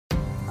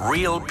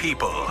Real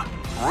people,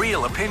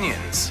 real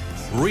opinions,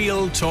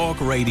 Real Talk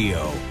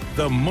Radio.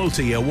 The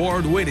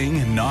multi-award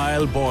winning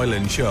Niall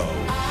Boylan Show.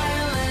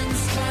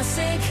 Ireland's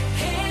classic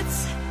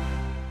hits.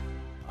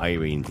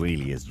 Irene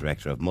Grealy is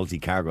director of Multi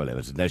Cargo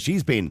Limited. Now,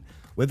 she's been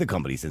with the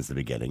company since the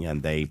beginning,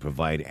 and they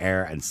provide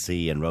air and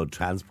sea and road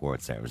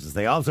transport services.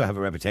 They also have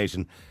a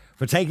reputation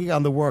for taking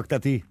on the work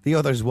that the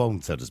others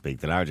won't, so to speak.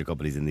 The larger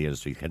companies in the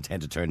industry can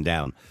tend to turn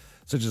down,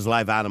 such as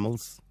live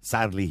animals,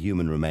 sadly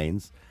human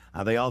remains.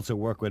 And they also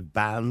work with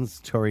bands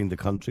touring the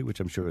country, which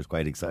I'm sure is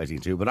quite exciting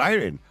too. But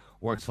Irene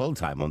works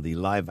full-time on the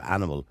live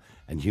animal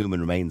and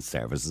human remains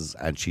services,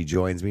 and she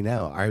joins me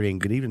now. Irene,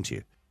 good evening to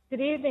you. Good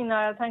evening,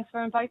 Niall. Thanks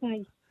for inviting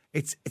me.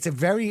 It's a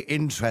very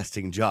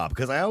interesting job,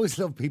 because I always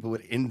love people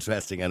with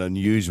interesting and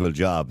unusual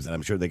jobs, and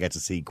I'm sure they get to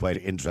see quite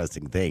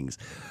interesting things.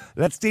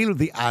 Let's deal with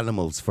the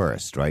animals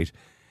first, right?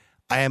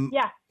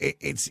 Yeah.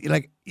 It's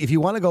like, if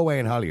you want to go away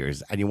in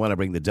holidays and you want to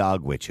bring the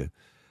dog with you,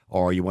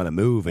 or you want to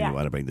move and you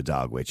want to bring the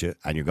dog with you,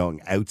 and you're going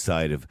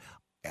outside of...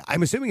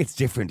 I'm assuming it's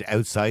different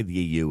outside the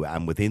EU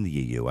and within the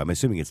EU. I'm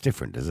assuming it's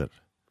different, is it?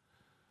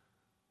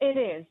 It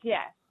is,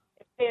 yeah.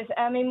 It is.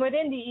 I mean,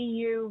 within the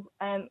EU,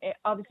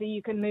 obviously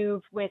you can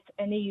move with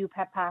an EU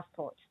pet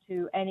passport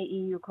to any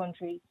EU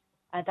country.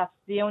 That's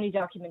the only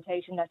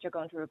documentation that you're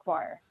going to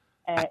require.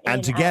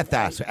 And to get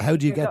that, how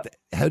do you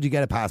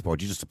get a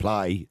passport? You just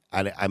apply,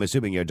 and I'm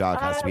assuming your dog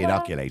has to be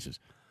inoculated.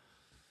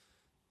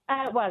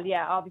 Well,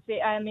 yeah,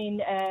 obviously. I mean,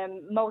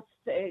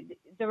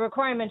 the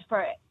requirement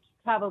for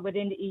travel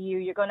within the EU,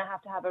 you're going to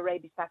have a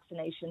rabies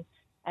vaccination.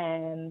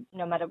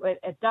 No matter what,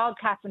 dog,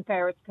 cats, and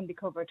ferrets can be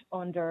covered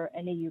under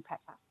an EU pet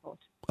passport.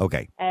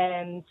 Okay.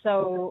 And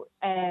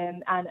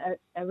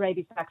a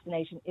rabies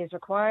vaccination is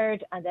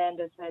required, and then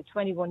there's a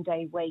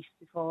 21-day wait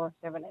before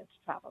they're allowed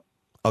to travel.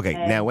 Okay,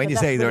 now when you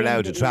say they're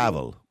allowed to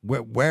travel,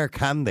 where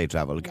can they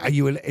travel?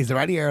 Is there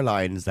any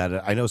airlines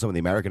that, I know some of the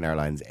American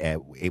airlines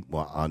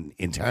on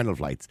internal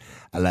flights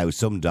allow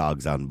some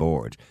dogs on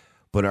board,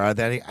 but are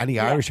there any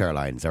Irish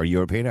airlines or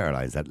European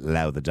airlines that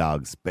allow the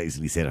dogs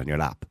basically sit on your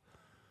lap?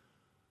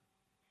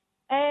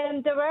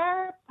 There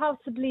are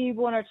possibly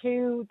one or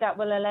two that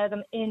will allow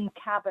them in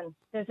cabin.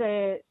 There's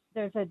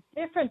a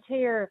difference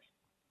here.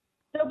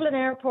 Dublin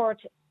Airport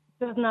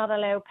does not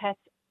allow pets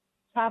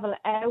travel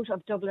out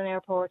of Dublin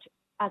Airport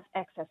as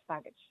excess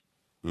baggage.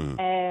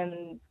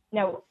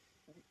 Now,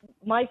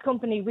 my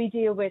company, we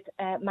deal with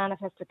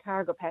manifested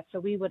cargo pets, so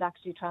we would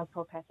actually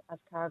transport pets as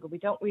cargo. We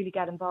don't really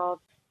get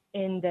involved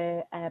in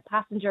the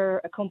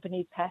passenger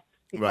accompanied pets,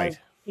 because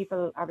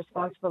people are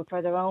responsible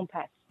for their own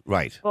pets.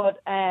 Right.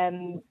 But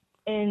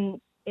in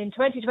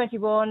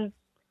 2021,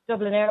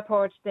 Dublin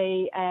Airport,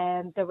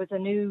 there was a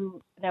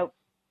new. Now,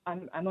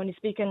 I'm only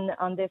speaking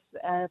on this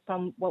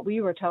from what we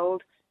were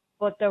told.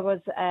 But there was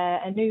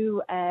a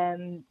new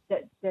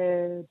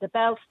the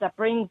belt that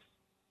brings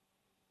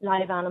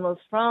live animals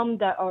from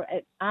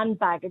and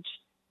baggage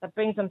that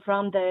brings them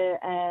from the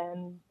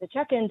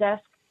check-in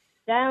desk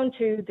down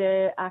to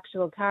the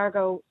actual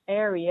cargo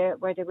area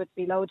where they would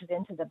be loaded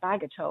into the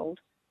baggage hold.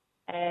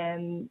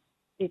 They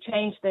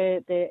changed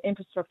the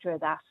infrastructure of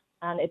that,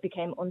 and it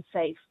became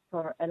unsafe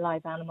for a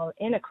live animal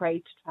in a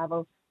crate to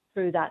travel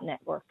through that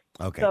network.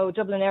 Okay. So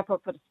Dublin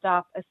Airport put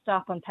a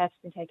stop on pets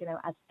being taken out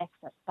as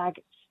excess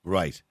baggage.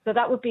 Right. So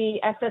that would be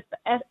excess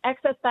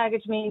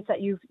baggage means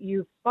that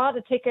you've bought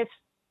a ticket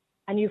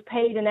and you've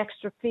paid an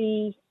extra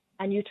fee,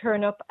 and you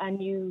turn up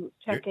and you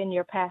check in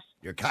your pet.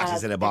 Your cat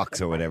is in a box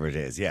or whatever it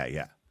is.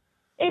 Yeah.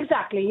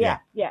 Exactly. Yeah.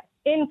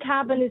 In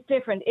cabin is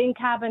different. In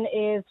cabin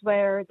is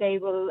where they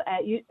will.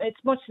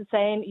 It's much the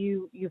same.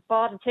 You've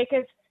bought a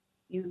ticket.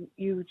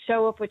 You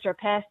show up with your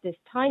pet, this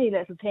tiny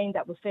little thing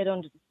that will fit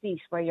under the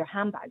seat where your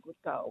handbag would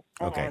go,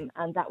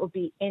 and that would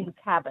be in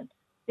cabin.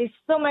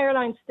 Some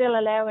airlines still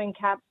allow in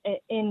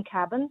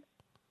cabin,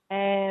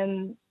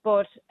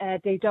 but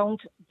they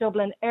don't.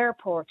 Dublin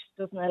Airport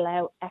doesn't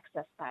allow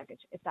excess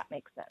baggage, if that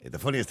makes sense. The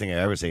funniest thing I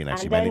ever seen,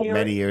 actually,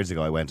 many years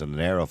ago, I went on an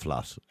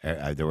Aeroflot.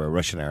 There were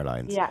Russian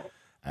airlines. Yeah.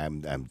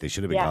 They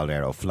should have been called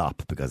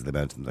Aeroflop because of the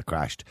amount of them that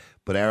crashed.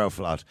 But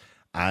Aeroflot.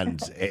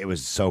 And it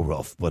was so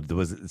rough, but there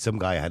was some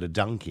guy had a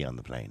donkey on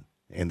the plane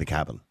in the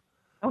cabin.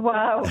 Oh,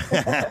 wow!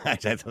 I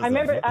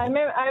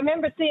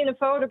remember seeing a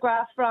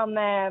photograph from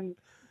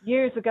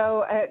years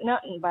ago.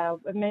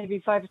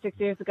 Maybe 5 or 6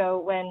 years ago,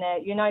 when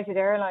United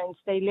Airlines,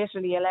 they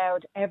literally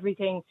allowed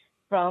everything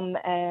from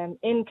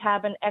in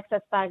cabin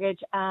excess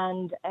baggage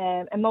and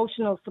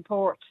emotional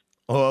support.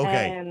 Oh,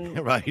 okay,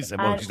 right,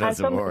 emotional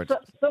support.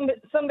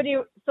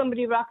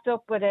 Somebody rocked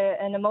up with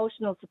an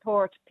emotional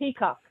support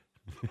peacock.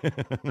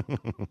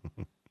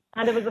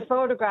 And there was a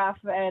photograph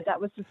that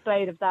was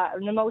displayed of that,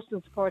 an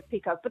emotional support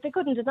peacock, but they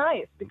couldn't deny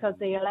it because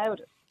they allowed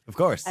it. Of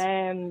course.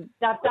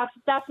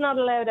 That's not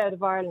allowed out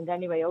of Ireland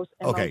anyway.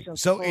 Okay,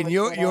 so in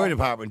your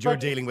department, you're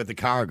dealing with the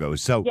cargo.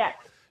 So yeah.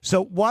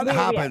 So what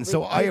happens?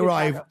 So I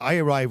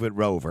arrive with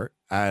Rover,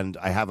 and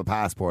I have a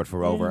passport for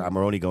Rover, and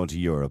we're only going to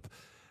Europe.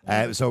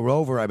 So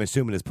Rover, I'm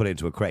assuming, is put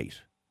into a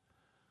crate.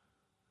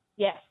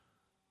 Yes,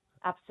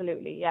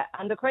 absolutely, yeah.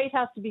 And the crate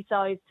has to be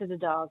sized to the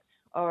dog.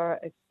 or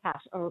a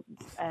cat or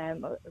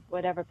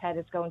whatever pet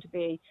it's going to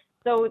be.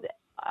 So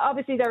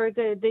obviously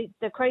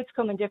the crates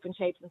come in different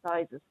shapes and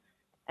sizes,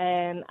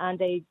 and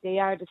they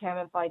are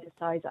determined by the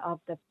size of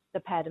the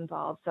pet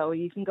involved. So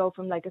you can go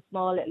from like a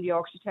small little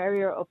Yorkshire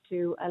Terrier up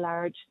to a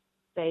large,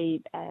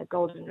 say,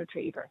 Golden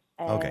Retriever.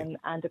 And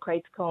the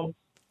crates come.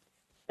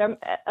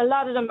 A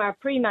lot of them are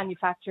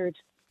pre-manufactured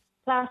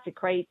plastic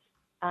crates,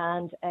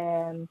 and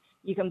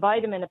you can buy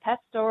them in a pet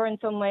store in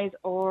some ways,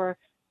 or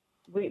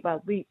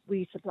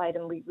we supply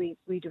them.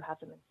 We do have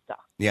them in stock.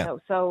 Yeah. You know,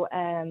 so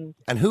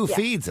and who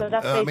feeds them?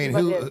 I mean,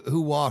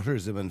 who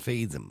waters them and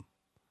feeds them?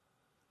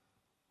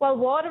 Well,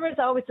 water is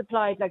always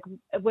supplied. Like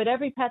with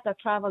every pet that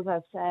travels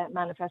as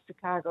manifested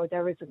cargo,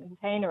 there is a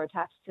container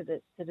attached to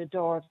the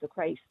door of the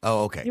crate.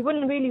 Oh, okay. You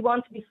wouldn't really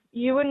want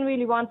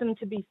them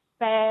to be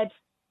fed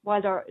while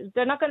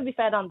they're not going to be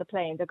fed on the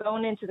plane. They're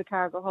going into the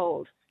cargo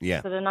hold.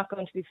 Yeah. So they're not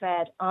going to be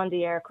fed on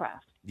the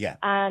aircraft. Yeah.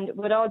 And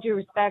with all due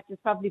respect,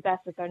 it's probably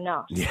best that they're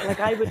not. Yeah. Like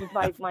I would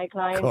advise my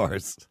clients. Of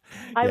course.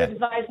 I would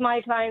advise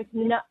my clients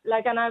not,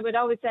 like, and I would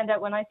always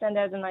when I send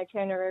out an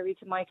itinerary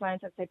to my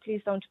clients, I'd say,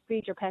 please don't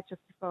feed your pet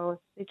just before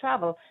they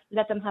travel.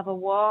 Let them have a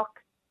walk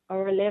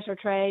or a litter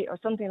tray or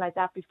something like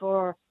that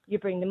before you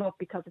bring them up,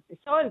 because if they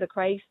soil the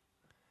crate,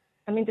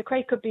 I mean, the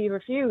crate could be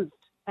refused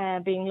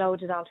being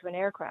loaded onto an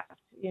aircraft,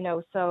 you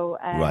know. So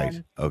right,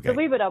 okay. So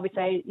we would always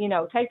say, you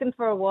know, take them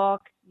for a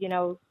walk, you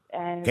know.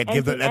 Let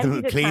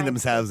them clean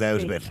themselves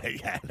out a bit.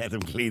 Yeah, let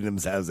them clean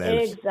themselves out.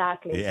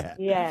 Exactly.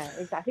 Yeah,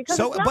 exactly.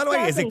 So, by the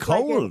way, is it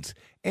cold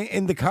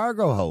in the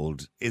cargo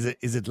hold? Is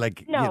it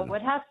like? No,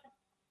 it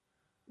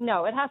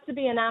has to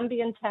be an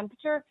ambient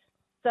temperature.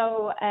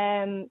 So,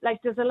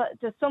 like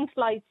there's some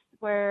flights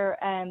where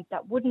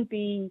that wouldn't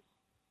be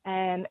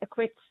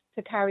equipped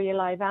to carry a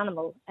live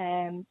animal.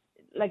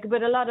 Like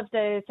with a lot of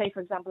the, say,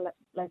 for example,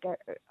 like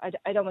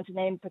I don't want to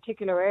name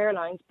particular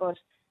airlines, but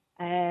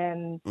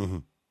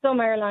some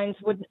airlines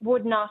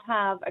would not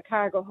have a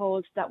cargo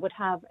hold that would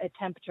have a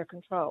temperature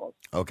control.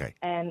 Okay.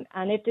 And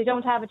if they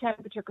don't have a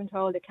temperature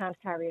control, they can't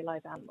carry a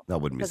live animal. That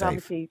wouldn't be safe.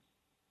 Obviously,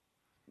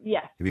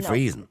 yeah. It'd be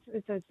freezing.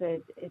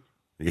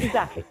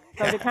 Exactly.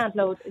 So they can't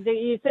load.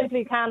 You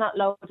simply cannot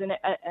load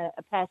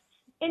a pet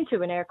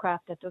into an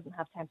aircraft that doesn't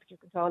have temperature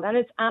control, and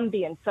it's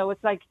ambient. So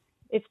it's like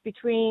it's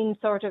between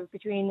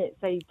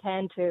say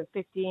 10 to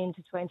 15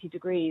 to 20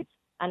 degrees,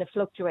 and it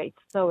fluctuates.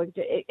 So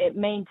it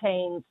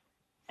maintains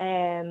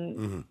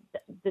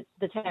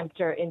the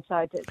temperature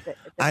inside the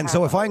and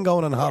so if I'm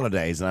going on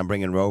holidays and I'm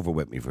bringing Rover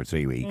with me for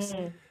 3 weeks,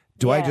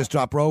 do I just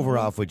drop Rover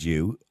off with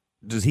you?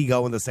 Does he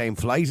go on the same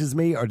flight as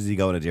me, or does he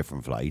go on a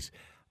different flight?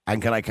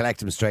 And can I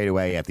collect him straight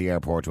away at the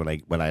airport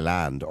when I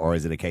land, or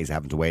is it a case of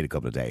having to wait a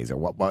couple of days,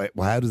 or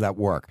how does that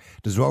work?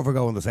 Does Rover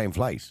go on the same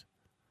flight?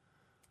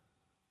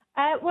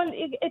 Well,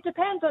 it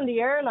depends on the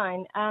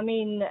airline. I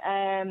mean,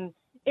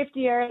 if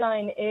the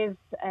airline is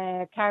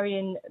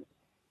carrying,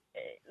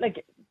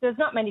 like, there's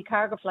not many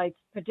cargo flights,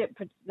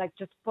 like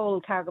just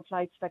full cargo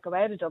flights that go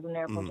out of Dublin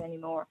Airport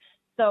anymore.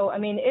 So, I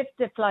mean, if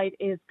the flight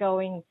is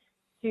going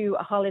to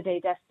a holiday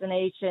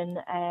destination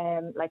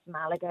like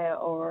Malaga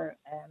or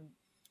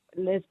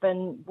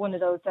Lisbon, one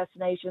of those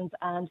destinations,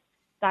 and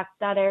that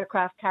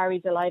aircraft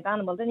carries a live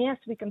animal, then yes,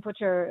 we can book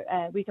your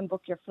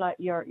flight,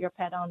 your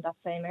pet on that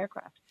same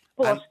aircraft.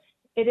 But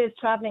it is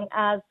travelling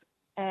as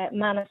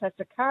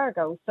manifested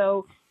cargo,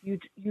 so you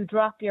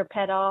drop your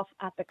pet off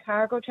at the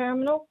cargo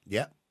terminal.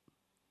 Yeah.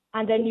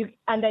 And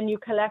then you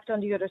collect on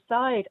the other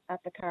side at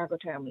the cargo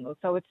terminal.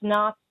 So it's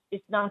not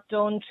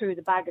done through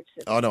the baggage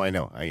system. Oh no, I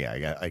know.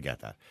 I get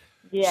that.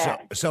 Yeah.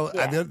 So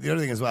and the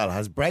other thing as well,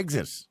 has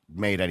Brexit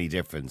made any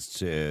difference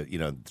to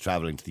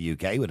travelling to the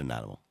UK with an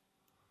animal?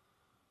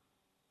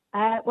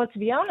 Well, to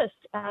be honest,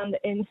 and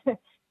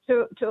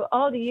to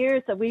all the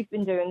years that we've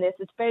been doing this,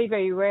 it's very,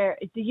 very rare.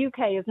 The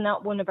UK is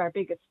not one of our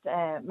biggest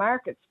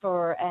markets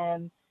for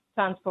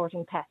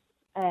transporting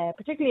pets,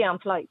 particularly on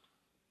flights,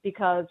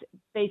 because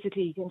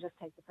basically you can just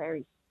take the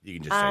ferry. You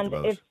can just take the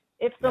boat.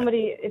 If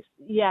somebody,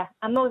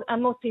 and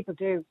most people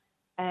do,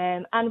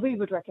 and we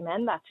would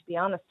recommend that, to be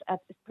honest,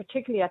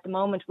 particularly at the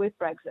moment with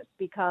Brexit,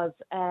 because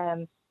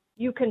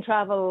you can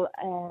travel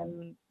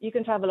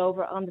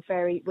over on the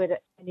ferry with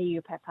an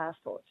EU pet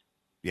passport.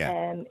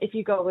 Yeah. If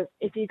you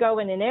go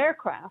in an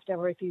aircraft,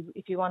 or if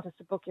you want us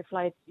to book your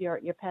flight,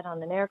 your pet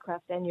on an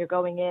aircraft, then you're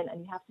going in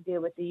and you have to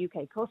deal with the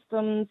UK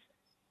customs,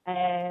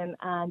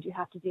 and you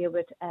have to deal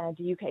with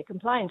the UK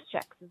compliance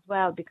checks as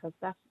well, because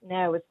that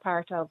now is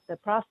part of the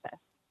process.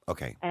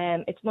 Okay.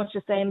 It's much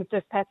the same if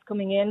there's pets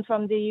coming in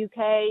from the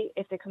UK.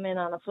 If they come in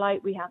on a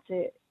flight, we have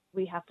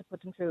to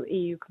put them through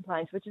EU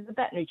compliance, which is a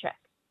veterinary check.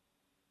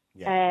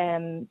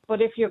 Yeah.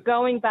 But if you're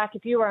going back,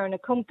 if you are an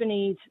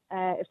accompanied,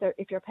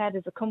 if your pet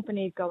is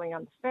accompanied going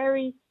on the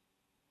ferry,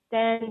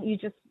 then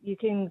you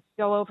can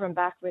go over and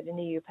back with an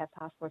EU pet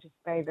passport. It's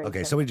very, very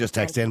okay. simple. Somebody just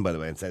texted in, by the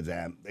way, and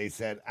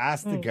said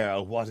ask the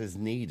girl what is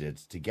needed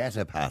to get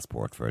a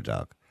passport for a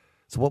dog.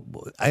 So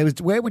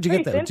where would you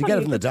get that? Do you get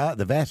it from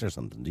the vet or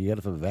something? Do you get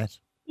it from a vet?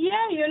 Yeah,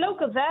 your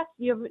local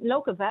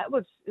vet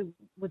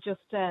would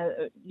just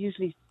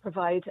usually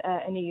provide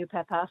an EU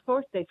pet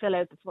passport. They fill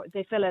out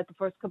the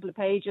first couple of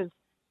pages.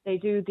 They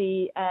do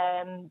the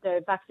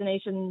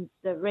vaccination,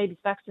 the rabies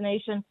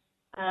vaccination,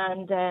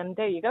 and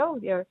there you go.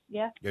 You're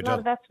a lot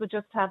of vets would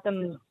just have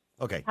them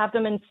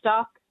in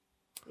stock.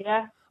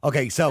 Yeah.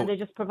 Okay, so and they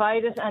just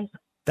provide it, and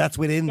that's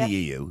within the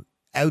EU.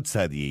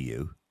 Outside the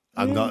EU,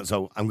 I'm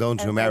going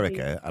to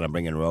America, and I'm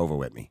bringing Rover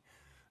with me.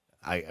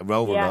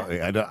 Rover.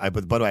 Yeah.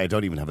 But by the way, I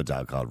don't even have a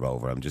dog called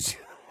Rover. I'm just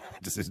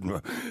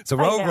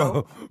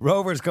so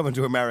Rover's coming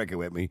to America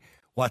with me.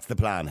 What's the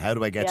plan? How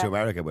do I get to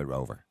America with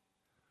Rover?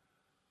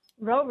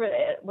 Rover,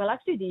 well,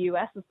 actually, the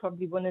US is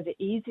probably one of the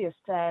easiest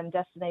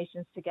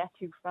destinations to get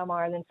to from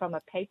Ireland from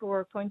a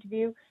paperwork point of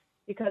view,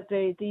 because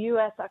the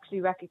US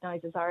actually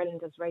recognises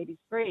Ireland as rabies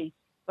free.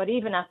 But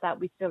even at that,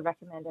 we still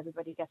recommend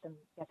everybody get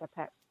their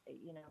pets,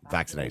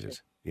 vaccinated.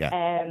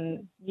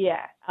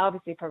 Yeah.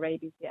 Obviously for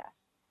rabies. Yeah.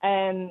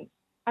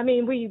 I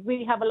mean,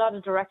 we have a lot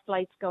of direct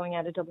flights going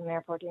out of Dublin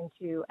Airport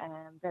into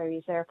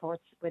various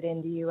airports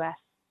within the US.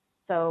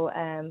 So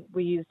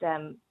we use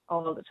them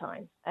all the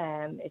time.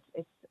 And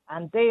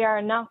they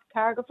are not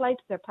cargo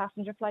flights; they're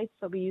passenger flights.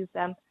 So we use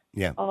them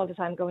all the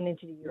time going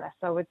into the US.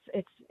 So it's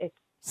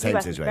same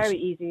US situation. Is very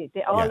easy.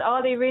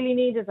 All they really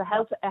need is a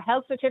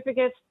health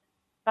certificate,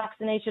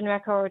 vaccination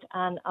record,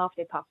 and off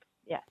they pop.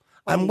 Yeah.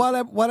 And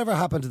whatever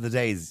happened to the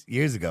days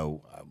years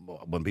ago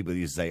when people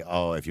used to say,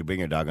 "Oh, if you bring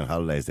your dog on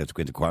holidays, they have to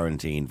go into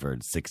quarantine for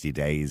 60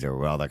 days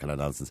or all that kind of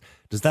nonsense."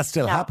 Does that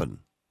still happen?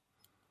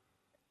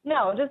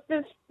 No,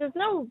 there's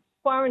no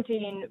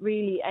quarantine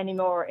really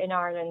anymore in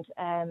Ireland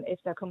if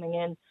they're coming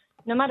in,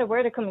 no matter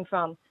where they're coming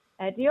from.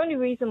 The only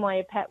reason why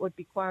a pet would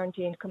be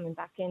quarantined coming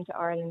back into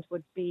Ireland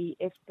would be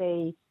if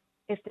they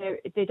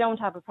don't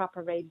have a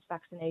proper rabies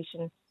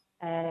vaccination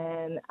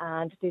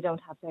and they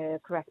don't have the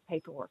correct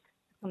paperwork.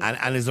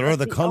 And is there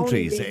other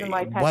countries?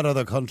 What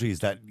other countries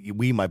that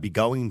we might be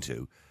going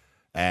to?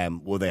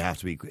 Will they have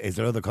to be? Is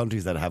there other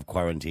countries that have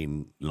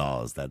quarantine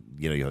laws that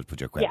you have to put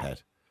your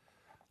pet?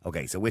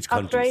 Okay, so which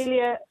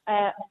countries?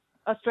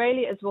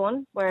 Australia is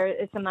one where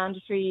it's a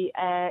mandatory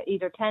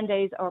either 10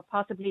 days or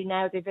possibly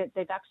now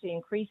they've actually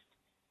increased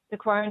the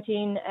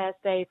quarantine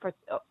stay for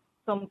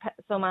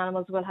some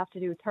animals will have to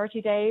do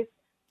 30 days.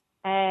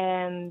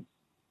 And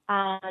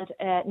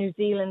New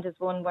Zealand is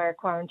one where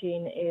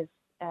quarantine is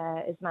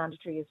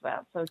mandatory as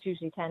well. So it's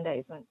usually 10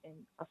 days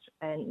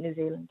in New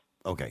Zealand.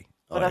 Okay.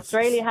 But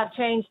Australia have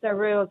changed their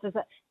rules.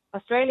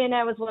 Australia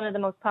now is one of the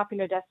most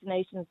popular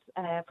destinations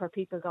for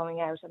people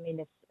going out. I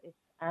mean,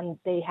 and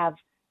they have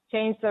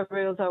changed their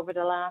rules over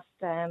the last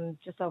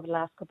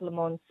couple of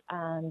months.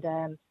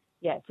 And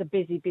it's a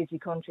busy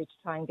country to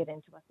try and get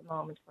into at the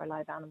moment for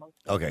live animals.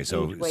 Okay,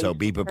 so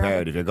be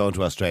prepared. If you're going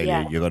to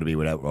Australia, you're going to be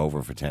without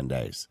Rover for 10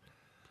 days.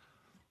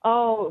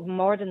 Oh,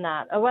 more than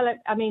that. Well,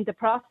 I mean, the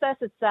process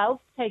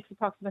itself takes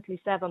approximately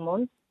 7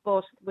 months,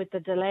 but with the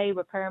delay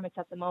with permits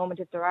at the moment,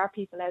 if there are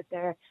people out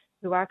there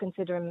who are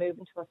considering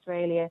moving to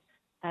Australia,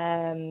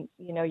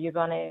 you're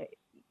going to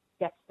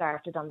get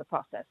started on the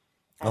process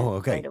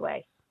straight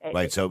away.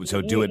 Right, so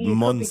do it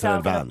months in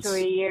advance. Up to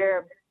a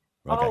year.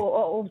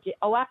 Okay.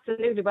 Oh,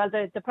 absolutely. Well,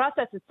 the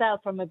process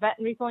itself, from a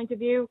veterinary point of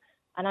view,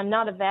 and I'm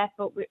not a vet,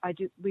 but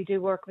we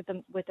do work with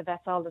the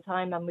vets all the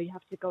time, and we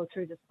have to go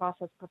through this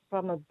process. But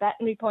from a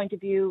veterinary point of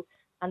view,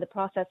 and the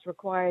process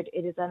required,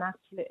 it's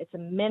a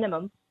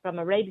minimum from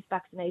a rabies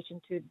vaccination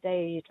to the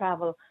day you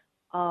travel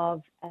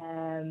of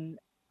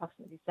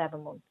approximately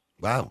 7 months.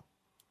 Wow.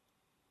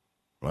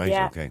 Right.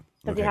 Yeah. Okay.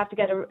 So you have to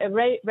get a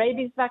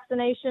rabies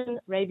vaccination,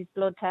 rabies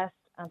blood test,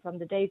 and from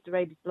the date the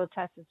rabies blood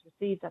test is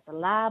received at the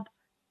lab,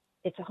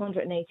 it's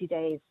 180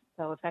 days.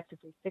 So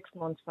effectively 6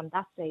 months from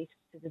that date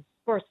to the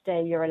first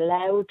day you're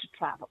allowed to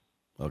travel.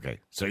 Okay.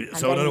 So in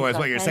other words,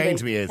 what you're saying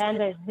to me is 10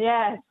 days,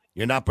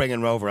 you're not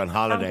bringing Rover on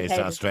holidays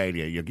to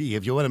Australia.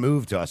 If you want to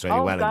move to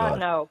Australia, well and good.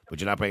 No. But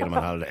you're not bringing them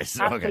on holidays.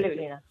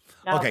 Absolutely not.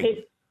 No,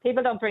 okay.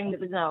 People don't bring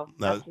them. No.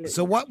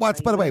 So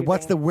what's by the way,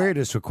 what's the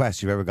weirdest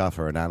request you've ever got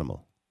for an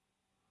animal?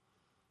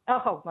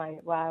 Oh my!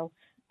 Wow.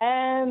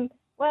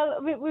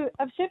 Well,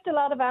 I've shipped a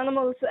lot of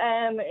animals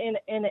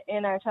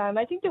in our time.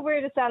 I think the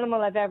weirdest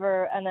animal I've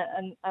ever and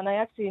I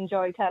actually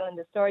enjoy telling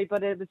the story,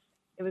 but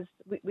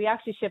we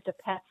actually shipped a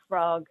pet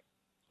frog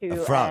to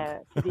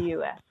the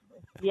US.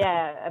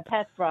 Yeah, a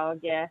pet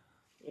frog. Yeah.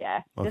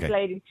 Okay. This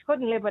lady, she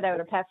couldn't live without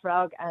her pet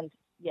frog, and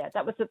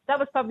that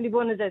was probably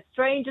one of the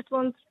strangest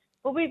ones.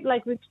 But we've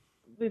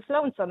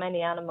flown so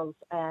many animals,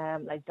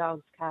 like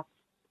dogs, cats,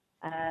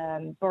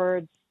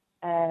 birds,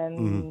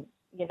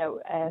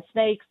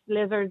 snakes,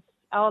 lizards,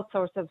 all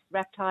sorts of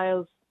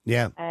reptiles.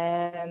 Yeah.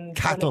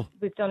 Cattle.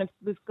 We've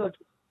got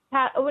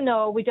cat. Oh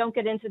no, we don't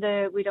get into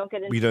the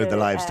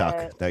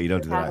livestock. No, you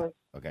don't do that.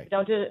 Okay. We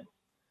don't do.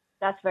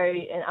 That's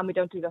and we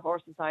don't do the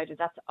horses either.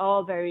 That's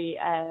all very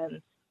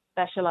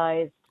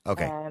specialized.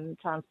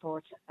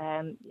 Transport.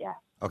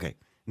 Okay.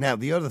 Now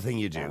the other thing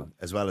you do,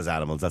 as well as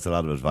animals, that's a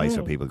lot of advice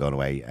for people going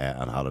away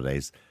on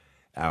holidays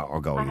or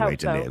going away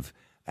to live.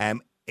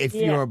 if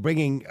Yeah. you're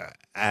bringing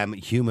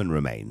human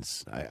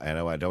remains, I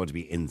know I don't want to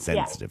be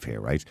insensitive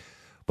here, right?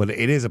 But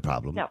it is a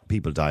problem. No.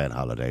 People die on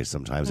holidays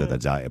sometimes, or they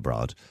die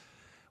abroad.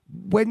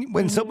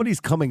 When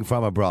somebody's coming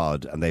from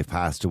abroad and they've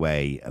passed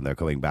away and they're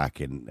coming back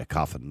in a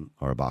coffin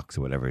or a box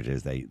or whatever it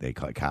is, they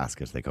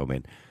casket, they come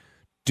in.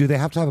 Do they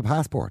have to have a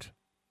passport?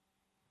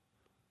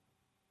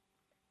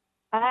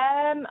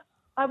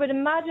 I would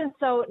imagine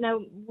so.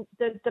 Now,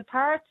 the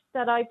part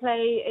that I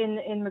play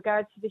in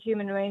regards to the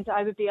human remains,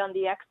 I would be on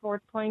the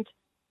export point,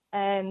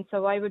 and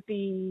so I would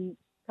be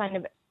kind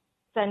of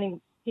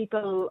sending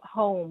people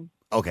home.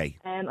 Okay.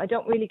 I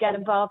don't really get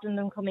involved in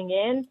them coming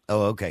in.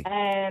 Oh, okay.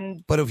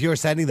 But if you're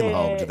sending them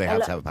home, do they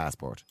have to have a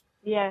passport?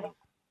 Yeah,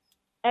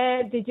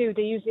 they do.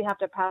 They usually have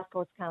their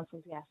passports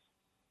cancelled. Yes.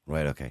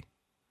 Right. Okay.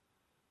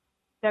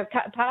 Their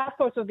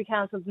passports will be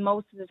cancelled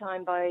most of the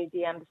time by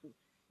the embassies.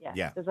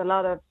 Yeah. There's a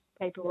lot of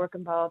paperwork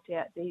involved.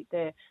 Yeah.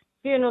 The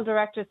funeral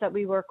directors that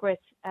we work with,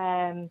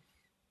 they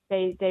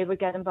would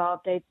get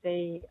involved.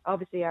 They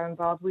obviously are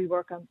involved. We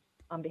work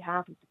on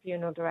behalf of the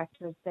funeral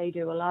directors. They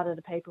do a lot of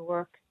the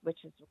paperwork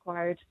which is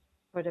required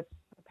for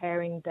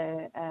preparing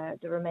the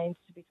remains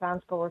to be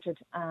transported,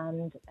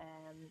 and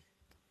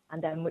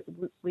then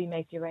we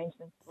make the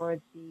arrangements for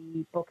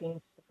the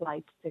bookings, the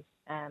flights to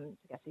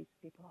get these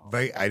people home.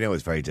 I know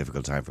it's a very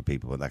difficult time for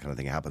people when that kind of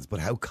thing happens.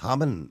 But how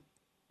common?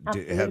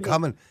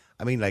 Absolutely.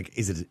 I mean, like,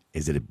 is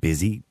it a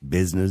busy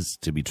business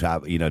to be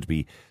to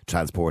be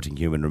transporting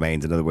human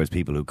remains? In other words,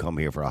 people who come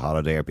here for a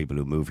holiday or people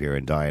who move here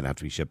and die and have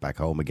to be shipped back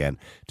home again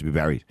to be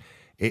buried.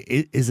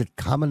 Is it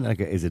common?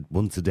 Like, is it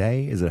once a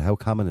day? How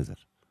common is it?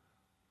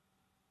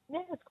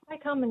 Yeah, it's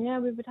quite common. Yeah,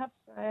 we would have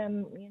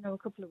a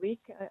couple of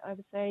weeks. I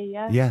would say.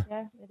 Yeah,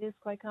 it is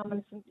quite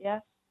common.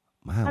 Yeah.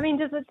 Wow. I mean,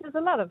 there's a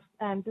lot of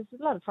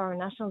foreign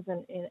nationals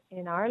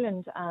in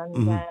Ireland,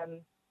 and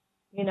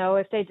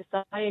if they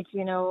decide,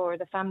 or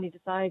the family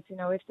decides,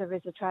 if there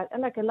is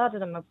like a lot of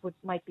them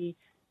might be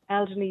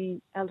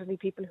elderly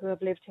people who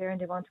have lived here and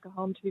they want to go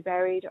home to be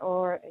buried,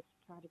 or it's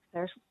a tragic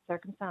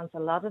circumstance. A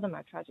lot of them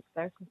are tragic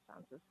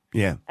circumstances.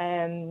 Yeah.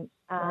 And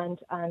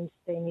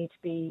they need to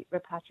be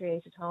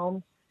repatriated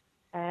home.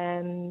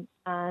 As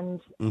I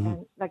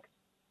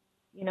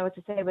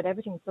say, with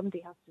everything,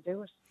 somebody has to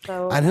do it.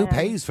 So, and who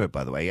pays for it,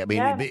 by the way? I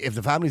mean, if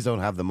the families don't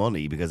have the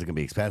money, because it can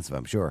be expensive,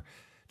 I'm sure,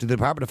 do the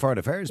Department of Foreign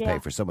Affairs pay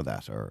for some of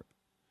that? Or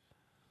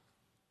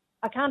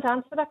I can't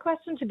answer that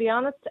question, to be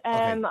honest.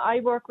 Okay. I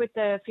work with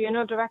the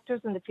funeral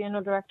directors, and the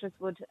funeral directors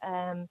would,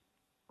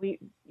 we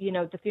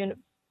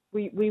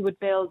would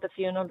bill the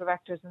funeral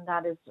directors, and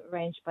that is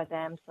arranged by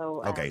them.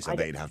 So so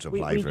they'd have to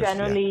apply we for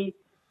generally, it.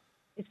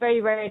 It's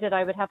very rare that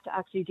I would have to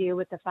actually deal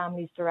with the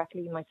families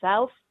directly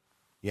myself.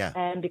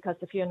 Yeah. Because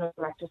the funeral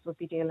directors would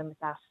be dealing with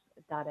that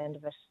end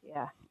of it.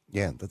 Yeah.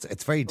 Yeah,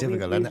 it's very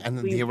difficult, and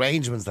the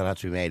arrangements that have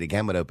to be made,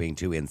 again, without being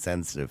too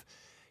insensitive,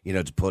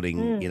 to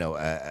putting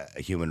a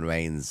human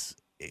remains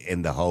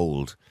in the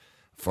hold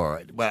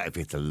for, well, if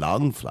it's a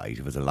long flight,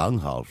 if it's a long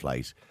haul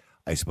flight,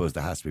 I suppose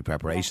there has to be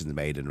preparations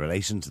made in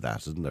relation to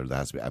that, isn't there? There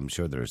has to be, I'm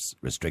sure there's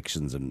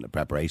restrictions and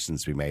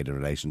preparations to be made in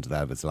relation to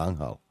that if it's long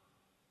haul.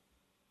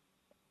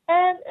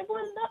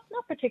 Well,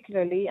 not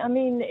particularly. I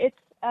mean,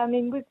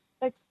 with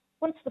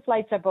once the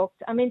flights are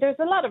booked, I mean, there's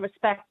a lot of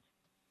respect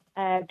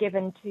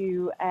given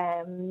to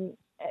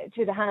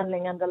the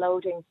handling and the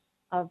loading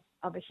of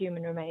a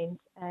human remains.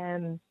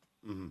 To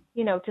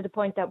the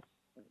point that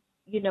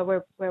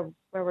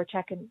we're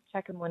checking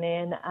one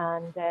in,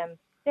 and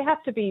they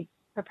have to be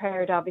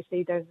prepared.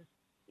 Obviously,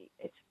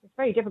 it's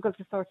very difficult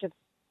to sort of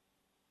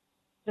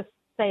just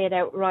say it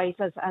outright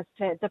as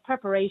to the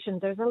preparation.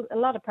 There's a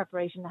lot of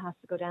preparation that has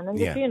to go down, and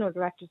the funeral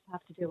directors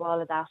have to do all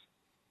of that.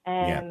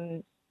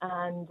 And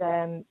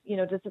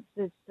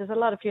there's a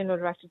lot of funeral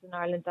directors in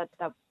Ireland that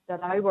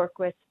I work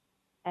with,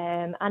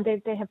 and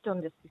they have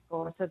done this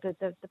before. So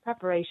the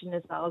preparation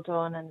is all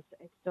done, and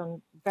it's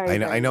done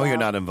very. I know well. you're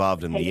not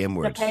involved in the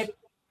inward cases,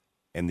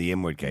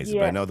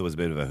 but I know there was a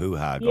bit of a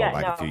hoo-ha going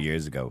back a few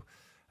years ago,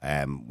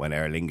 when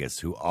Aer Lingus,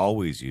 who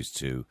always used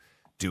to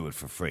do it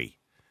for free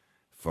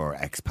for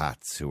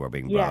expats who were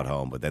being brought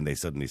home, but then they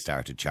suddenly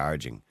started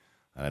charging.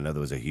 And I know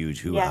there was a huge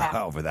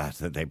hoo-ha over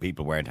that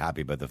people weren't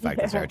happy about the fact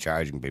they started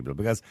charging people,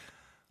 because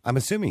I'm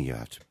assuming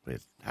it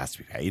has to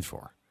be paid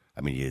for.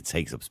 I mean, it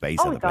takes up space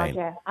on the plane.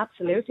 Yeah,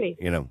 absolutely.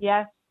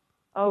 Yeah.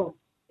 Oh,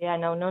 yeah,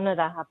 no, none of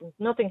that happens.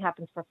 Nothing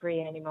happens for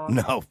free anymore.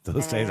 No,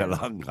 those days are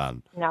long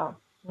gone. No,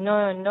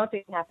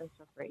 nothing happens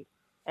for free.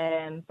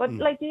 But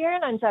like the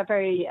airlines are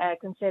very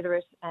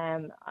considerate.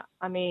 I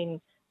mean,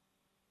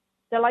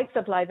 the likes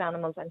of live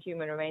animals and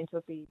human remains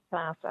would be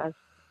classed as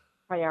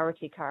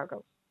priority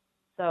cargo.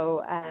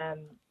 So,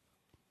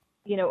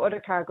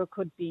 other cargo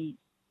could be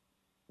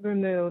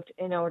removed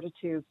in order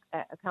to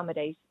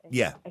accommodate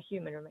a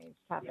human remains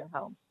travelling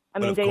home. I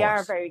mean, they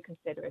are very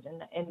considerate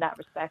in that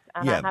respect.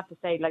 And I have to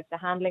say, like, the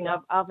handling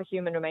of a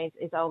human remains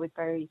is always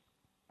very,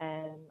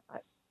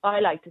 I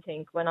like to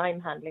think when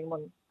I'm handling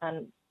one,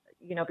 and,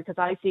 because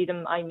I see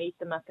them, I meet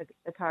them at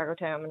the cargo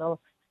terminal,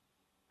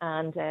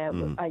 and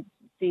I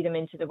see them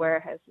into the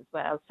warehouse as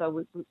well.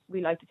 So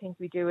we like to think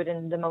we do it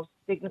in the most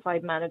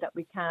dignified manner that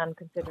we can,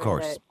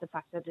 considering the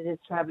fact that it is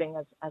travelling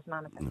as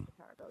manifest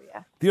cargo.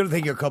 Yeah. The other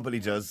thing your company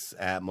does,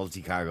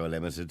 Multi Cargo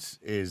Limited,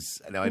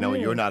 is, now I know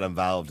you're not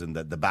involved in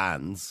the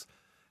bands,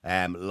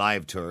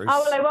 live tours.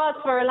 Oh well, I was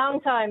for a long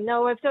time.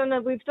 No, we've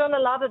done a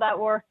lot of that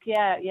work.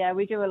 Yeah,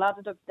 we do a lot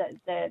of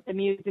the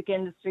music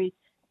industry.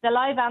 The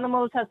live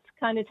animals has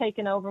kind of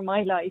taken over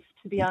my life,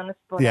 to be honest.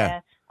 But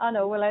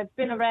I've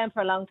been around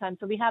for a long time,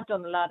 so we have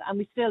done a lot, and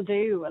we still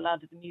do a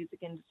lot of the music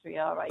industry.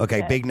 All right.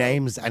 Okay, big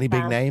names. Any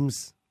big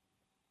names?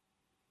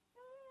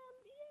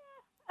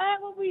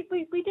 Well,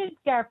 we did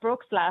Garth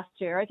Brooks last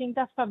year. I think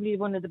that's probably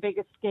one of the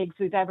biggest gigs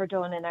we've ever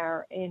done in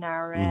our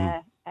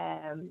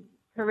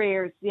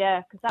careers.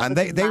 Yeah, and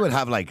they would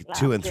have like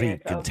 2 and 3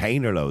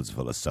 container loads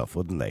full of stuff,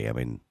 wouldn't they? I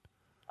mean.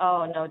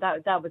 Oh no,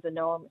 that was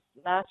enormous.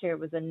 Last year it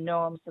was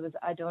enormous.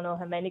 I don't know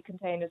how many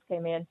containers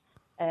came in,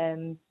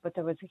 but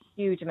there was a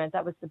huge amount.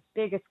 That was the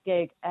biggest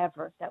gig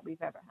ever that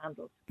we've ever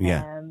handled.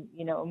 Yeah. And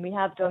we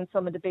have done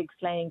some of the big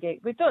sleighing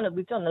gigs. We've done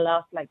a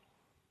lot. Like,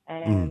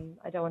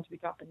 I don't want to be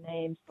dropping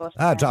names, but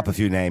drop a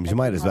few names. You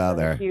might as well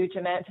there. A huge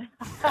amount.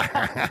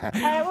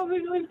 Well,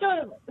 we've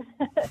done.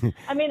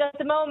 I mean, at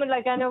the moment,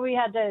 like I know we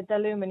had the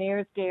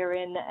Lumineers gear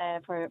in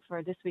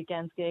for this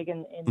weekend's gig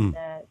in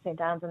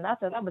St. Anne's, and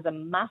that was a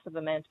massive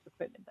amount of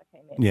equipment that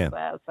came in as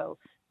well. So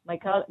my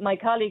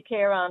colleague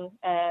Kieran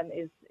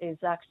is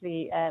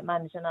actually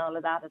managing all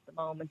of that at the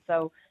moment.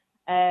 So.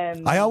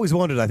 I always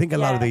wondered. I think a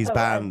lot of these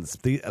bands,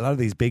 a lot of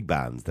these big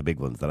bands, the big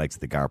ones, the likes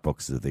of the Garth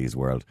Brooks of this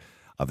world,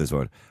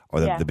 or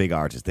the big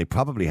artists, they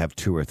probably have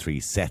 2 or 3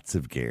 sets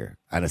of gear.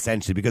 And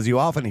essentially, because you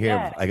often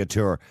hear like a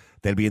tour,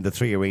 they'll be in the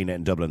 3 Arena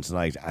in Dublin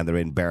tonight and they're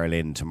in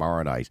Berlin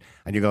tomorrow night.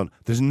 And you're going,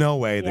 there's no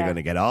way they're going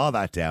to get all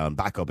that down,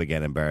 back up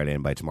again in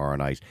Berlin by tomorrow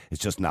night.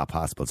 It's just not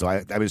possible. So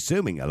I'm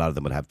assuming a lot of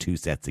them would have 2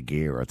 sets of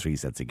gear or 3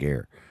 sets of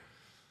gear.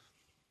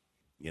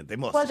 Yeah, they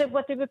must. Well,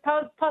 what they would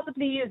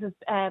possibly use is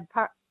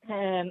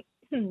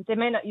they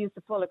may not use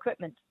the full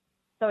equipment.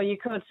 So you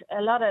could,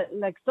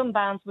 some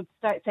bands would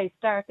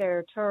start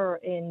their tour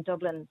in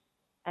Dublin,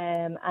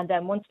 and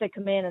then once they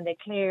come in and they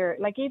clear,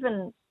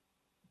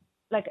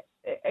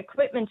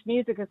 equipment,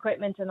 music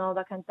equipment and all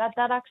that kind of,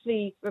 that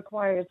actually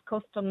requires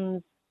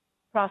customs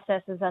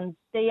processes, and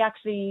they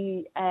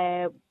actually,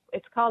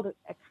 it's called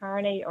a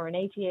carnet or an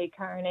ATA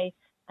carnet,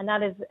 and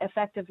that is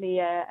effectively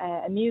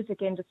a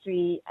music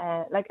industry,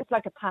 it's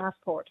like a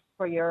passport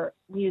for your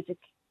music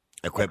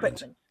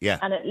equipment. Yeah.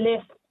 And it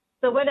lists.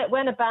 So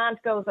when a band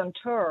goes on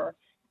tour,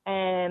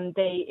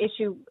 they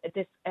issue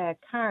this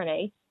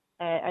carnet,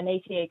 an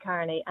ATA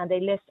carnet, and they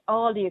list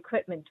all the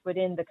equipment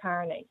within the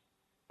carnet.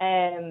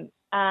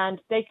 And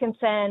they can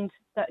send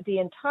the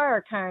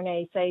entire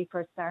carnet, say,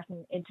 for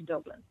starting into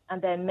Dublin.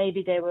 And then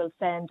maybe they will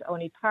send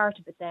only part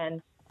of it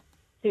then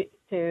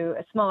to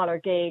a smaller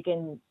gig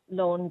in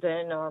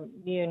London or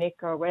Munich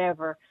or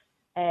wherever.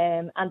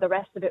 And the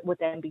rest of it would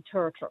then be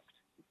tour trucked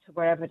to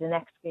wherever the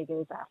next gig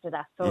is after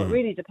that. So it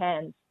really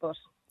depends. But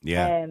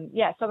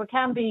so it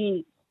can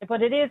be,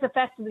 but it is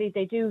effectively,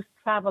 they do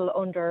travel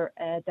under,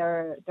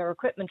 their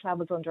equipment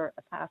travels under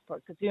a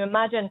passport. Because you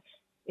imagine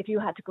if you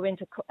had to go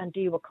into and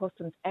deal with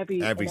customs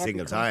every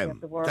single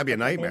time, that'd be a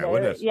nightmare,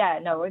 wouldn't it? Yeah,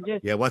 no, it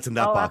just. Yeah, what's in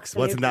that box?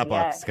 What's in that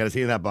box? Can I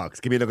see in that box?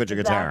 Give me a look at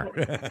your guitar.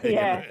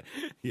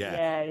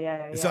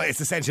 Yeah. So it's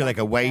essentially like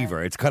a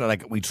waiver. It's kind of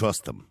like we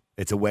trust them.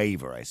 It's a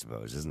waiver, I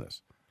suppose, isn't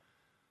it?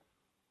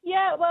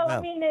 Yeah, well,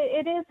 I mean,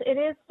 it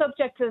is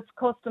subject to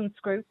customs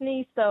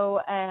scrutiny. So,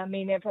 I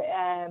mean, if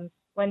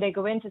when they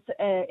go into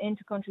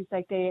countries,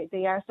 like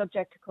they are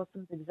subject to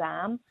customs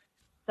exam.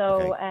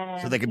 So,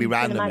 so they can be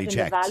randomly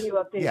checked. The value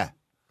of the,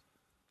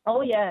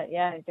 Oh yeah,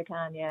 they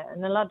can,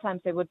 and a lot of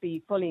times they would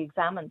be fully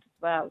examined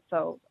as well.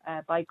 So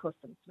by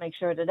customs to make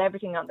sure that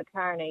everything on the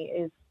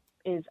carnet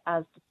is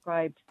as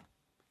described.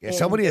 Yeah,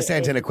 somebody has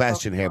sent in a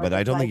question here, but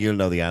I don't think you'll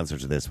know the answer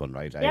to this one,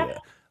 right? Yeah.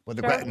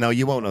 But no,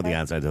 you won't know the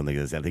answer. I don't think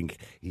it is. I think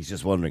he's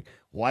just wondering,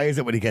 why is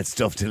it when he gets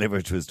stuff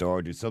delivered to his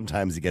door,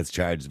 sometimes he gets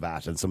charged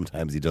VAT and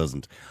sometimes he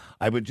doesn't?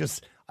 I would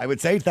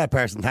say to that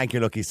person, thank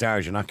your lucky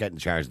stars, you're not getting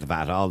charged the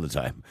VAT all the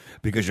time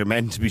because you're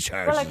meant to be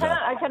charged. Well,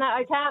 I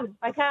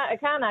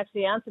can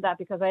actually answer that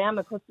because I am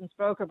a customs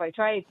broker by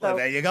trade. So well,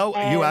 there you go.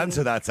 You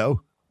answer that,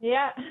 so.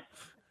 Yeah.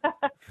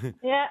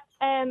 Yeah.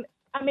 I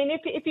mean,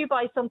 if you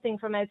buy something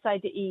from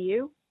outside the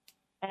EU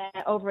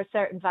over a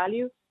certain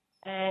value,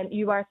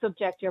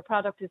 your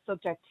product is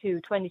subject to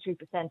 23%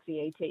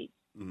 VAT.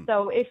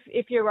 So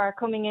if you are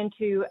coming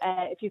into,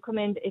 if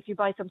you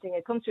buy something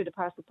that comes through the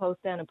parcel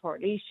post down in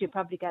Portlaoise, you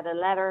probably get a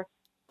letter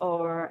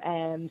or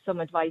some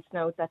advice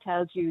note that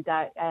tells you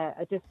that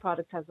this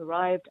product has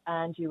arrived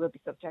and you will be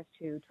subject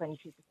to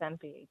 23%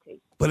 VAT.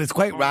 But it's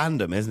quite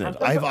random, isn't it?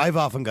 I've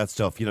often got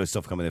stuff,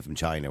 stuff coming in from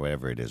China,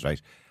 whatever it is, right?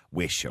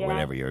 Wish or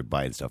whatever, you're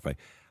buying stuff, right?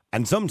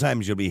 And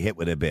sometimes you'll be hit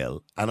with a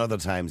bill, and other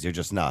times you're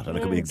just not, and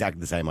it could be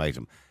exactly the same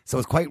item. So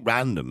it's quite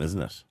random,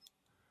 isn't it?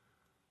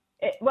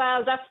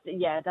 Well, that's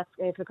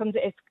if it comes.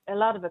 A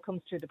lot of it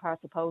comes through the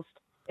parcel post.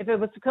 if it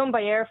was to come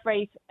by air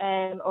freight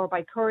or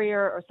by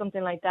courier or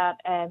something like that,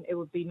 it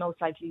would be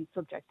most likely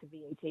subject to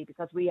VAT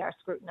because we are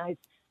scrutinised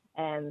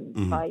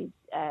by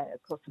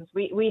customs.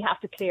 We have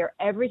to clear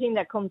everything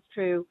that comes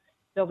through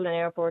Dublin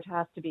Airport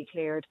has to be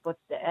cleared. But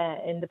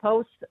in the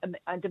post,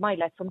 they might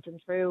let something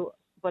through.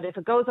 But if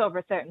it goes over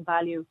a certain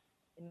value,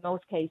 in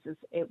most cases,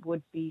 it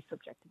would be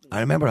subject to VAT.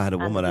 I remember I had a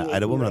woman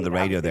on the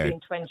radio there.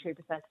 23%.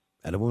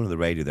 I had a woman on the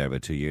radio there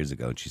about 2 years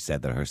ago, and she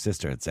said that her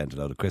sister had sent a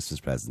load of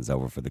Christmas presents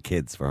over for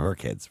her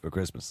kids for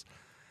Christmas,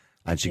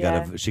 and she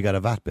got a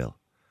VAT bill.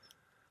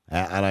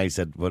 And I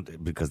said, well,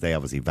 because they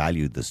obviously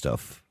valued the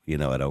stuff,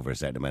 at over a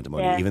certain amount of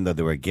money, even though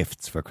they were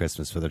gifts for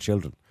Christmas for their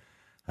children.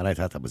 And I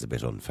thought that was a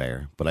bit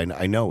unfair, but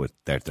I know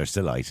they're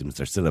still items,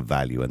 they're still of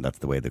value, and that's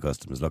the way the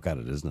customs look at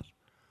it, isn't it?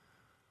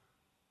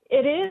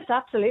 It is,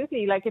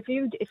 absolutely. Like if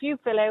you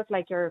fill out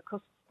like your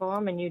customs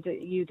form and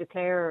you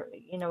declare,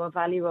 a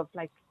value of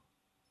like,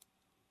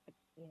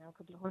 a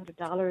couple of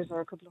 $100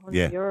 or a couple of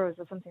hundred euros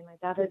or something like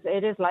that,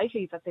 it is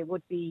likely that they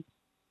would be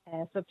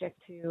subject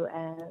to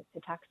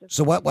taxes.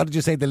 So what did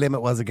you say the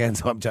limit was again?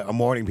 So I'm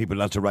warning people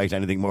not to write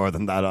anything more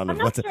than that on it. I'm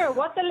not sure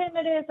what the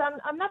limit is.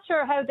 I'm not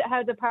sure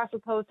how the parcel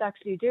post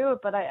actually do it,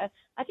 but I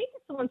think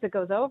it's the ones that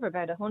goes over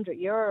about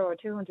 €100 or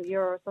 €200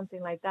 or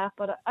something like that.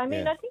 But I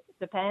mean, I think it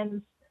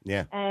depends.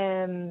 Yeah.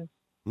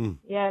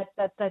 Yeah,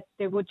 that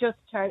they would just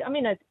charge. I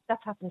mean,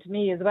 that's happened to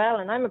me as well,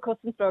 and I'm a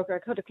customs broker. I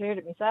could have cleared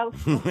it myself.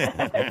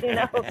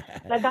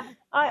 Like that.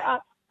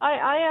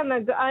 I am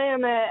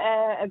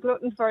a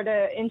glutton for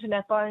the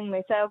internet buying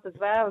myself as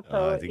well.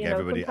 So I think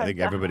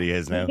everybody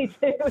is now. Me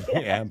too,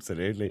 yeah,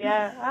 absolutely.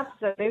 Yeah,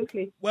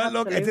 absolutely. Well,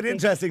 look, it's an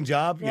interesting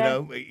job,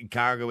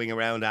 cargoing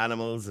around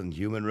animals and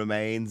human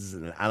remains,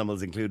 and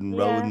animals including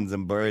rodents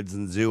and birds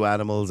and zoo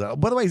animals.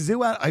 By the way,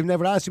 I've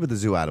never asked you about the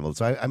zoo animals,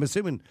 so I'm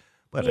assuming,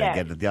 I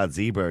get the odd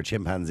zebra or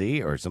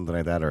chimpanzee or something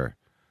like that, or.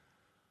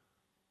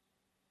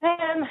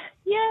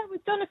 Yeah,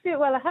 we've done a few.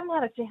 Well, I haven't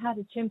actually had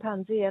a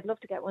chimpanzee. I'd love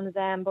to get one of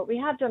them, but we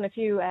have done a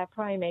few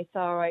primates,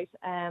 all right.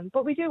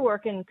 But we do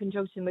work in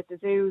conjunction with the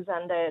zoos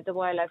and the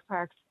wildlife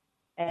parks,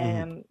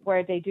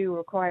 where they do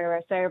require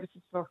our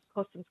services for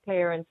customs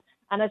clearance.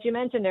 And as you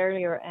mentioned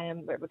earlier,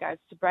 with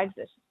regards to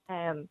Brexit,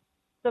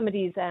 some of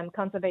these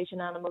conservation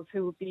animals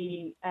who would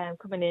be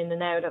coming in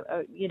and out,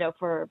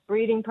 for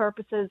breeding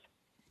purposes,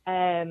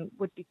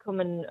 would be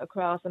coming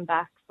across and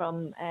back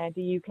from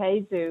the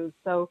UK zoos.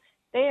 So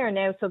they are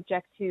now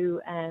subject to,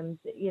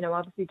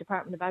 obviously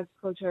Department of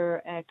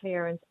Agriculture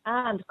clearance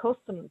and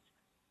customs.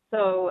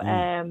 So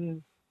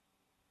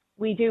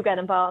we do get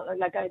involved.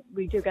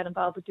 We do get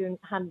involved with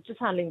just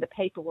handling the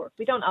paperwork.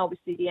 We don't always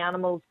see the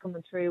animals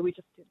coming through. We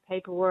just do the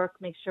paperwork,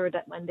 make sure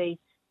that when they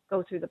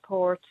go through the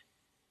port,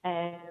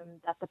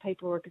 that the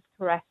paperwork is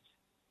correct.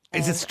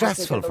 Is it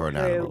stressful for an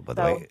animal, by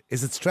the way?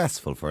 Is it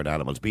stressful for an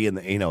animal to be in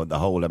the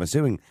hold? I'm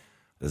assuming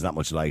there's not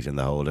much light in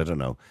the hold. I don't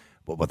know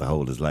what the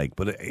hold is like.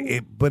 But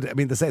I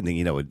mean, the same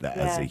thing,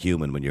 as a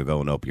human, when you're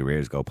going up, your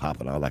ears go pop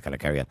and all that kind of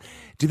carry on.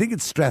 Do you think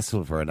it's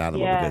stressful for an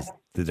animal because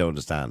they don't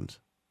understand?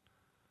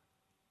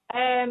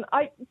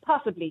 I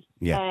possibly.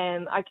 Yeah.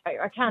 I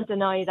can't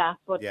deny that,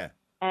 but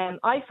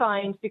I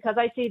find, because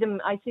I see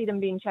them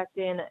being checked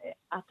in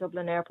at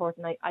Dublin Airport,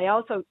 and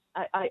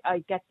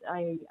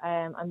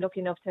I'm lucky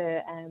enough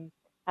to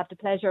have the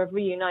pleasure of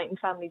reuniting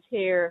families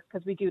here,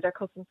 because we do their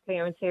customs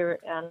clearance here,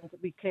 and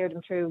we clear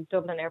them through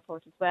Dublin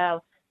Airport as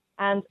well.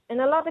 And in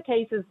a lot of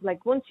cases,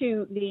 like once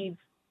you leave,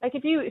 like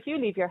if you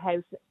leave your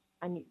house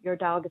and your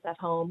dog is at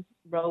home,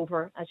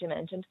 Rover, as you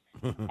mentioned,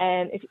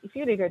 and if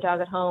you leave your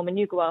dog at home and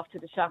you go off to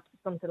the shops or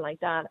something like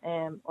that,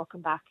 or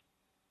come back,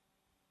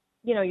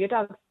 your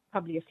dog's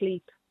probably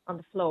asleep on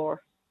the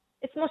floor.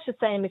 It's much the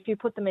same if you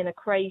put them in a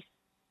crate.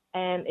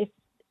 If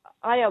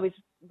I always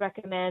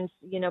recommend,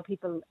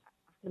 people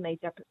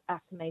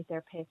acclimate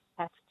their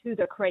pets to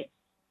their crate.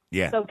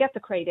 Yeah. So get the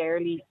crate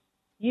early,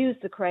 use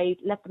the crate,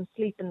 let them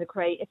sleep in the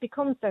crate. It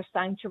becomes their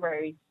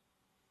sanctuary.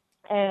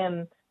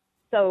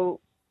 So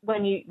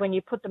when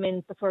you put them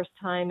in the first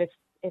time,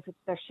 if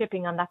they're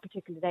shipping on that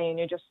particular day and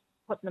you're just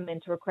putting them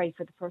into a crate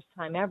for the first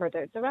time ever,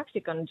 they're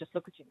actually going to just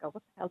look at you and go,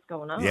 "What the hell's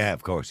going on?" Yeah,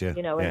 of course, yeah.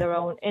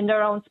 In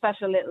their own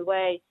special little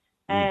way.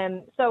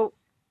 So,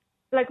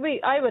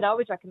 I would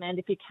always recommend,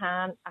 if you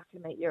can,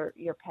 acclimate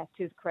your pet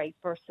to the crate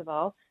first of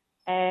all,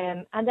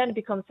 and then it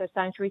becomes their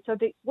sanctuary. So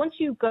once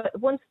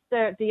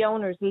the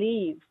owners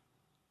leave,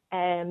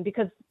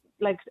 because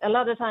a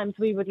lot of times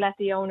we would let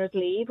the owners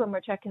leave when we're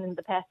checking in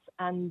the pets,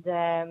 and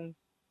the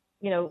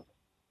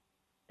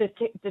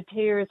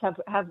tears have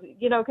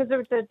because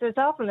there's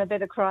often a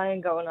bit of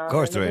crying going on. Of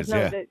course there is,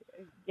 I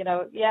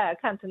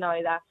can't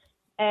deny that.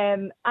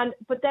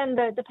 But then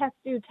the pets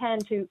do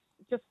tend to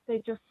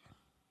just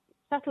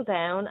settle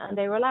down and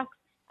they relax.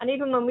 And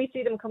even when we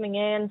see them coming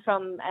in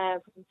from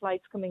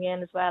flights coming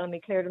in as well, and we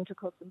clear them to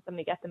customs and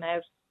we get them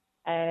out,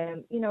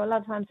 a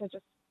lot of times they're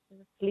just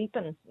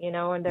sleeping,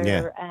 and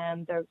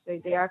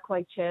they are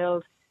quite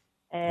chilled.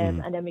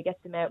 And then we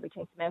get them out, we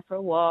take them out for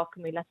a walk,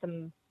 and we let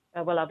them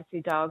well,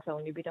 obviously dogs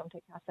only. We don't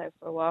take cats out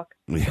for a walk.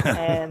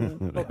 Yeah.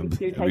 But we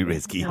do It'd be take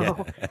risky.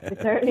 No, we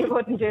certainly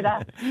wouldn't do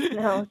that.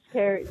 No,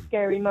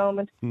 scary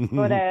moment.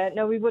 But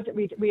no, we would.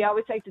 We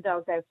always take the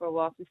dogs out for a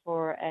walk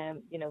before,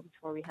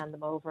 before we hand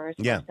them over, or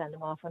send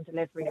them off on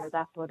delivery or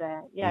that. But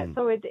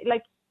so it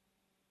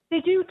they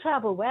do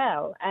travel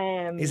well.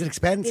 Is it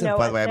expensive,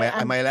 by the way?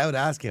 Am I allowed to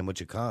ask him how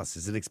much it costs?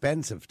 Is it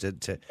expensive to?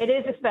 It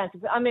is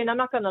expensive. I mean, I'm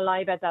not going to lie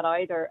about that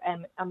either.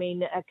 I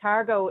mean, a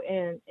cargo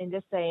in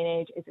this day and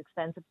age is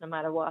expensive no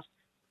matter what.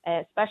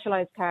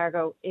 Specialised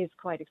cargo is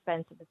quite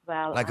expensive as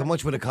well. Like, how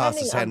much would it cost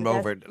to send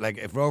Rover? Like,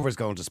 if Rover's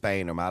going to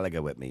Spain or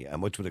Malaga with me, how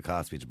much would it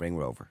cost me to bring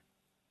Rover?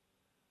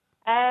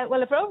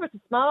 Well, if Rover's a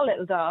small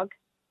little dog,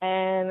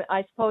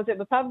 I suppose it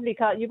would probably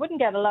cost. You wouldn't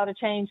get a lot of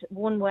change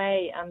one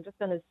way. I'm just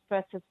going to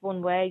stress this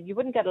one way. You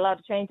wouldn't get a lot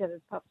of change.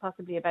 It's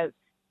possibly about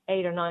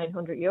 €800 or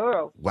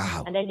 €900.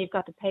 Wow! And then you've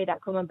got to pay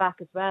that coming back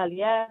as well.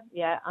 Yeah.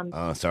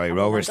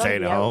 Rover's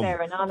staying at home.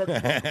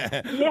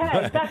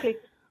 Yeah, exactly.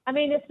 I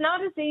mean, it's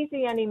not as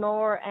easy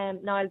anymore,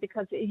 Niall,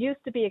 because it used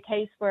to be a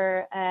case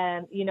where,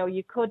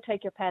 you could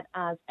take your pet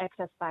as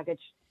excess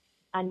baggage,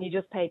 and you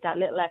just paid that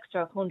little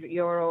extra €100,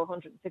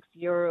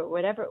 €160,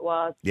 whatever it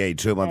was. Yeah, you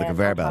threw them on the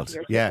conveyor belt.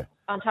 Yeah.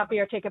 On top of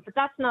your ticket. But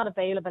that's not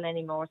available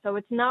anymore. So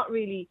it's not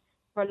really,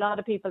 for a lot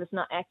of people, it's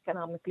not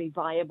economically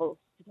viable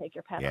to take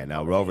your pet. Yeah,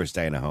 now Rover's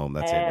staying at home.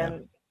 That's it now.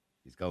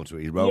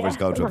 Rover's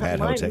going to a pet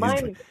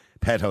hotel.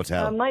 Pet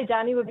hotel. My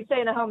Danny would be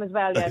staying at home as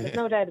well, yeah. There's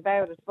no doubt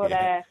about it. But,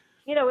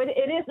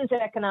 it isn't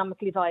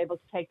economically viable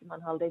to take them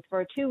on holidays.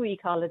 For a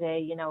 2-week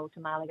holiday, to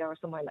Malaga or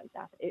somewhere like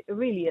that. It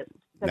really isn't.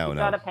 Because you've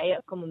got to pay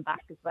it coming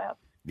back as well.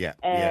 Yeah.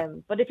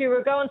 But if you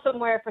were going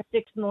somewhere for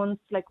 6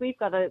 months, like we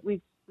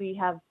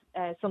have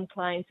some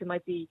clients who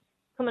might be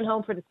coming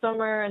home for the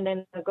summer, and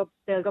then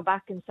they'll go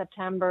back in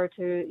September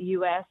to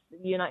US,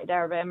 United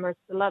Arab Emirates.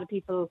 A lot of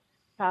people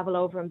travel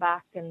over and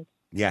back and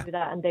do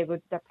that, and their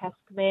pets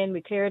come in,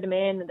 we clear them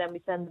in, and then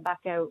we send them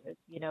back out,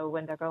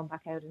 when they're going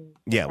back out.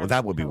 Well,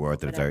 that would be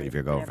worth it if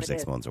you're going for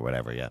 6 months or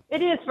whatever, yeah.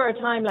 It is for a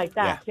time like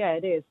that, yeah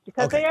it is.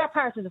 Because they are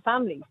part of the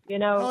family,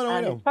 and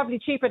it's probably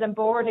cheaper than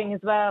boarding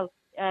as well,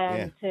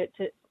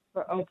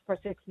 for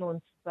 6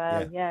 months.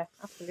 Well, yeah,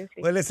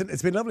 absolutely. Well, listen,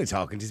 it's been lovely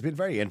talking. It's been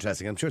very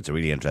interesting. I'm sure it's a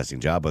really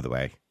interesting job, by the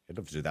way. I'd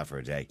love to do that for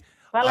a day.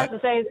 Well, as I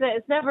say,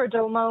 it's never a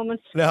dull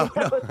moment. No,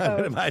 I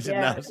would imagine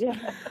not.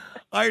 Yeah.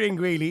 Irene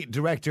Grealy,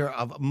 Director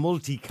of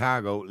Multi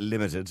Cargo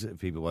Limited. If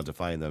people want to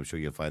find them, I'm sure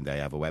you'll find they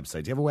have a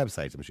website. Do you have a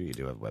website? I'm sure you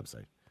do have a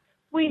website.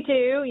 We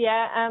do,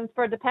 yeah.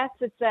 For the pets,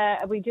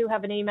 we do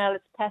have an email.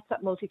 It's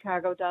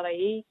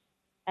pets@multicargo.ie.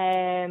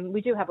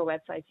 We do have a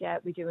website, yeah,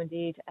 we do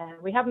indeed.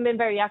 We haven't been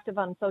very active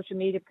on social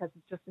media because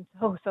it's just been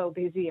so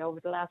busy over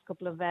the last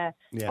couple of I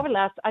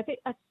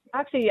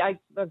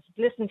was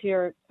listening to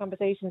your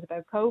conversations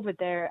about COVID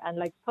there, and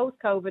like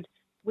post-COVID,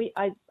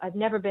 I've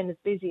never been as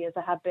busy as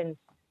I have been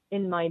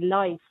in my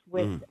life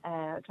with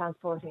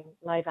transporting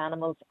live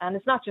animals. And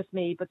it's not just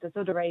me, but there's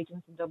other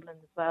agents in Dublin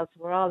as well,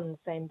 so we're all in the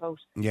same boat.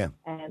 Yeah.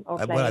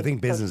 Well, I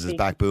think business is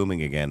back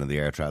booming again in the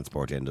air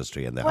transport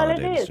industry and the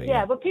holiday industry.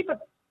 Yeah, but people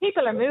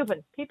are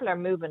moving. People are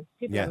moving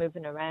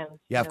around.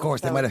 Yeah, of course.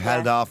 They might have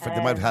held off. They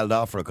might have held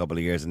off for a couple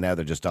of years, and now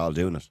they're just all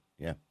doing it.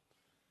 Yeah.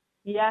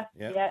 Yeah,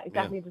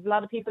 exactly. Yeah. There's a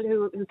lot of people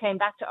who came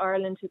back to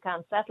Ireland who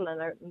can't settle and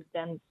are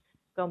then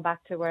going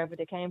back to wherever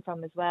they came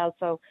from as well.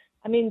 So,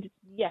 I mean,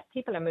 yeah,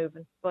 people are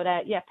moving. But,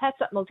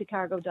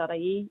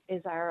 pets@multicargo.ie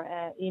is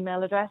our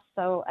email address.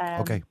 So,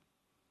 okay.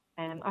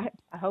 I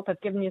hope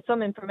I've given you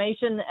some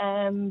information.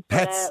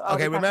 Pets.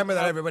 Okay, remember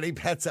that, everybody.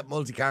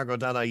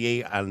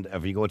 Pets@multicargo.ie. And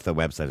if you go to the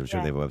website, I'm sure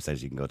they have a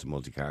website. You can go to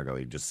Multicargo.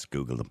 You just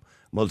Google them.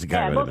 Multicargo.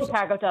 Yeah,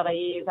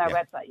 multicargo.ie is our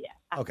website. Yeah.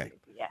 Absolutely. Okay.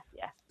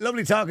 Yeah.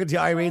 Lovely talking to you,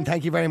 Irene.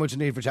 Thank you very much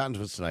indeed for chatting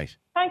to us tonight.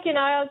 Thank you,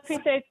 Niall.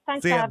 Appreciate it.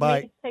 Thanks for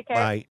having me. Take care.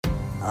 Bye.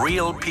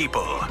 Real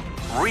people,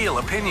 real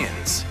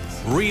opinions,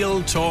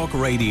 Real Talk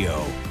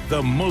Radio.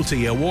 The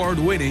multi-award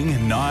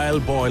winning Niall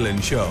Boylan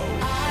Show.